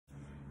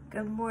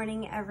Good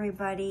morning,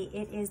 everybody.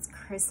 It is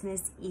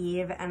Christmas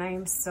Eve, and I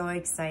am so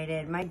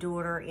excited. My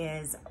daughter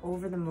is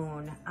over the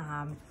moon,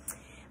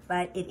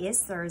 but it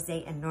is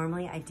Thursday, and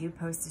normally I do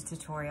post a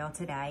tutorial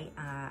today.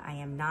 I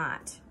am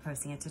not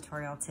posting a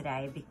tutorial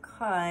today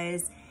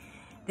because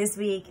this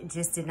week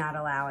just did not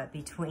allow it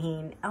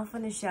between Elf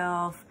on the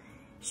Shelf,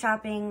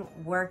 shopping,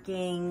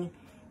 working,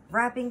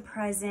 wrapping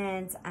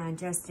presents, and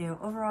just,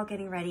 overall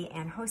getting ready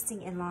and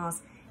hosting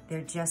in-laws.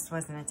 There just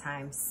wasn't a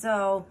time.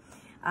 So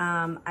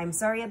I'm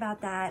sorry about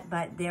that,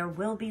 but there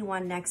will be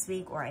one next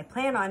week, or I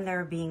plan on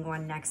there being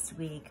one next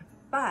week.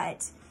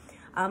 But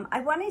I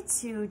wanted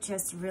to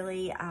just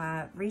really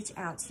reach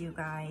out to you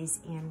guys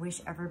and wish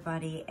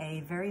everybody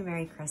a very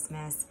Merry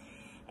Christmas.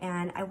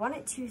 And I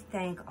wanted to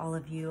thank all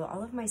of you,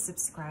 all of my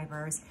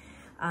subscribers,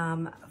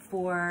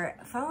 for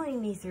following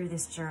me through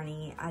this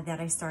journey that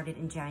I started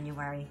in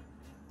January.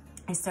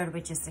 I started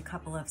with just a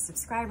couple of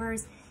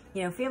subscribers,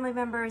 family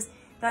members.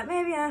 Thought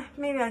maybe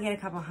I'll get a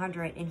couple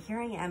hundred, and here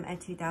I am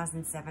at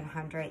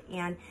 2,700.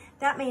 And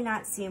that may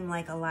not seem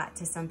like a lot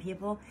to some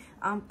people,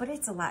 but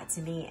it's a lot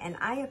to me, and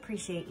I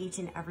appreciate each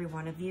and every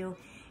one of you.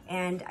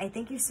 And I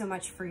thank you so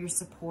much for your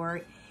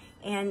support.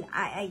 And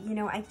I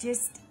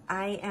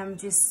am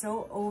just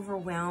so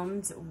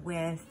overwhelmed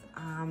with,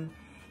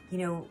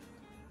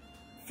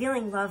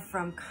 feeling love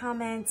from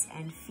comments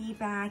and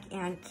feedback.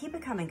 And keep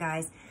it coming,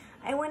 guys.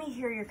 I want to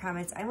hear your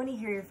comments. I want to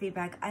hear your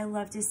feedback. I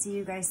love to see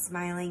you guys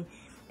smiling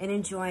and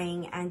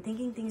enjoying and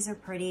thinking things are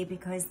pretty,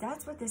 because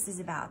that's what this is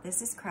about.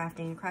 This is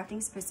crafting. Crafting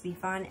is supposed to be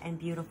fun and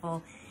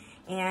beautiful.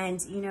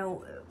 And,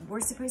 we're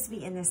supposed to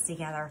be in this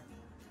together.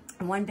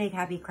 One big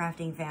happy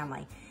crafting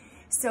family.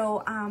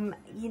 So,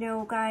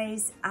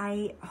 guys,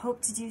 I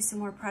hope to do some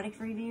more product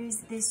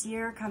reviews this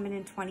year coming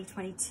in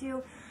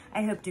 2022.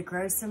 I hope to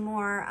grow some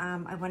more.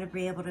 I want to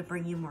be able to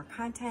bring you more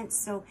content.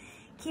 So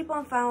keep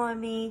on following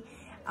me.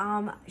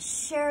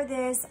 Share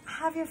this.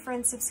 Have your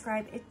friends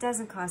subscribe. It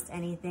doesn't cost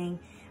anything.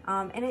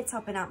 And it's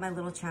helping out my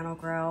little channel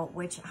grow,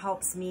 which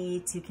helps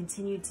me to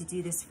continue to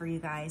do this for you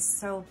guys.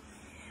 So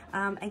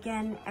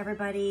again,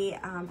 everybody,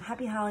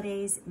 happy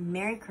holidays,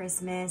 Merry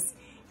Christmas,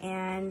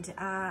 and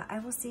I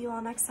will see you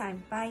all next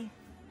time. Bye.